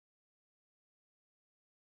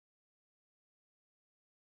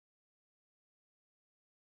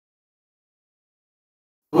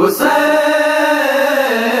हुसैन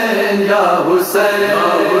या हुसैन या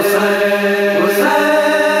हुसैन, हुसैन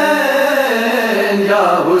या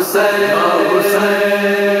हुसैन या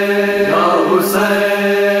हुसैन या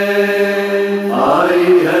हुसैन। आई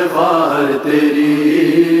है बाहर तेरी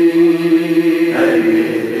है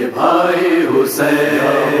मेरे भाई हुसैन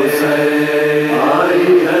या हुसैन। आई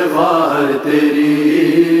है बाहर तेरी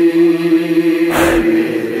है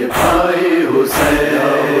मेरे भाई हुसैन या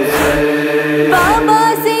हुसैन। बाबा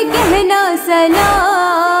से कहना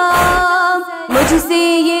सलाम, मुझसे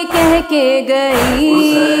ये कह के गई,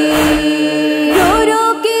 रो रो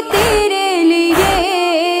के तेरे लिए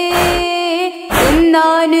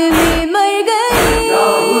जिंदान में मर गई।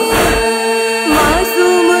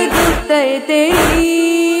 मासूम दुख्तर तेरी,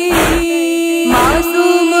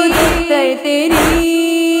 मासूम दुख्तर तेरी।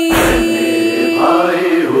 भाई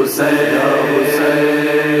हुसैन या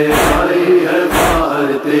हुसैन, आई है बाहर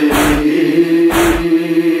तेरी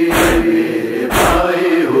मेरे भाई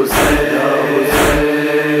हुसैन या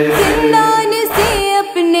हुसैन। जिंदान से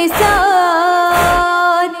अपने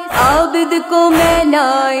साथ आबिद को मैं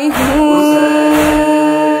लाई हूँ,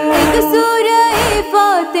 एक सूरह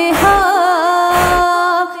फातिहा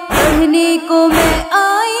पढ़ने को मैं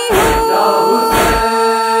आई हूँ।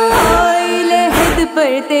 हाय लहद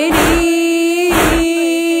पर तेरी,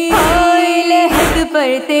 हाय लहद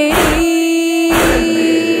पर तेरी।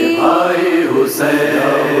 भाई हुसैन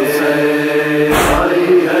या हुसैन, आई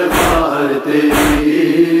है बाहर तेरी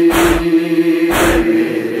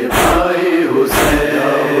मेरे भाई हुसैन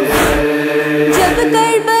या हुसैन। जब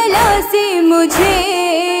करबला से मुझे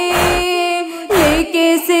लेके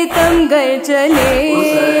सितमगर चले,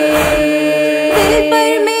 दिल पर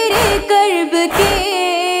मेरे कर्ब के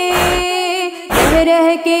रह रह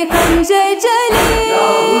के खंजर चले।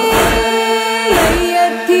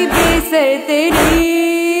 मैयत थी बेसर तेरी,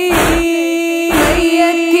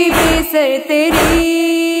 मैयत थी बेसर तेरी।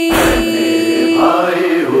 भाई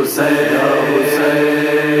हुसैन या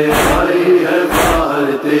हुसैन, आई है बाहर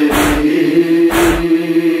तेरी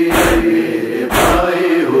मेरे भाई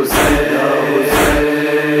हुसैन या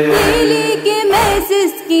हुसैन। ले के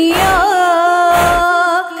महसूस किया,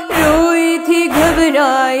 रोई थी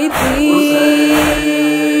घबराई थी,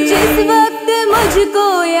 जिस वक्त मुझको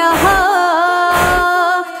यहाँ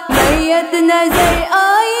मैयत नजर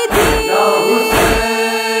आई थी।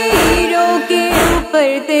 हीरों के ऊपर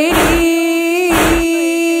तेरी,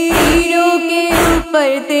 हीरों के ऊपर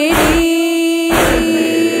तेरी।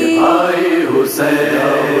 भाई हुसैन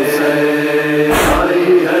या हुसैन, आई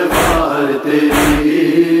है बाहर तेरी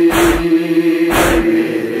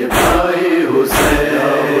मेरे भाई हुसैन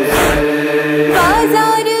या हुसैन।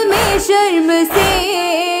 बाजार में शर्म से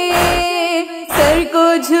सर को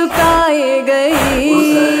झुकाए गई,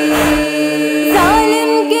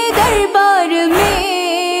 जालिम के दरबार में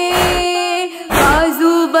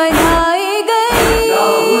बाजू बनाए गई।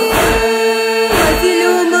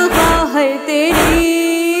 मजलूम ख्वाहर तेरी,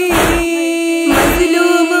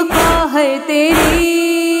 मजलूम ख्वाहर तेरी।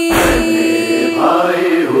 भाई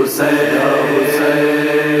हुसैन या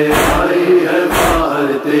हुसैन, आई है बाहर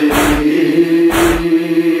तेरी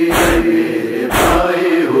मेरे भाई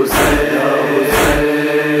हुसैन या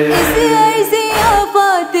हुसैन। इस अर्ज़े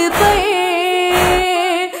आफात पर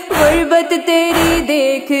गुर्बत तेरी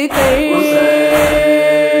देख कर,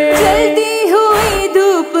 जलती हुई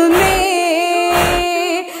धूप में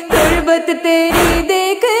गुर्बत तेरी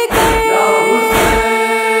देख कर।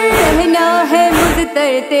 कहना है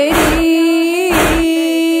मुज़तर तेरी,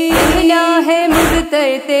 कहना है मुज़तर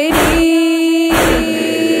तेरी।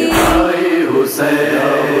 भाई हुसैन या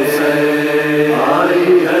हुसैन, आई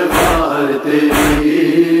है बाहर तेरी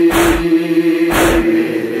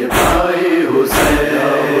मेरे भाई हुसैन या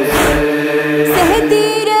हुसैन। सहती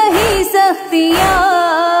रही सख्तियाँ,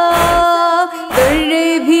 दुर्रे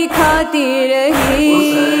भी खाती रही,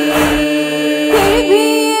 फिर भी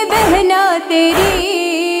ये बहना तेरी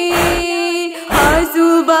आंसू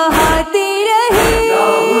बहाती रही।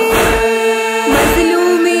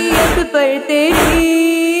 मजलूमियत पर तेरी,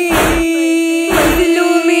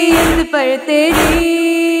 मजलूमियत पर तेरी।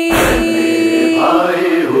 भाई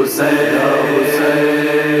हुसैन या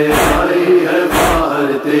हुसैन, आई है बाहर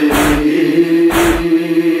तेरी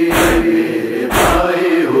मेरे भाई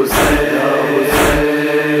हुसैन या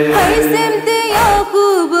हुसैन। हर सिमत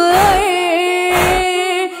याकूब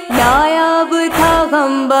नायाब था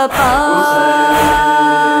गम बपा,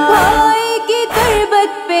 भाई की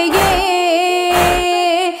तुरबत पे ये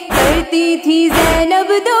करती थी ज़ैनब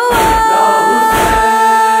दुआ।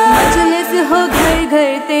 मजलिस हो घर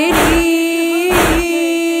घर तेरी,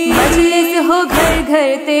 मजलिस हो घर घर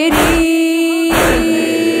तेरी।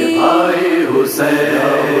 भाई हुसैन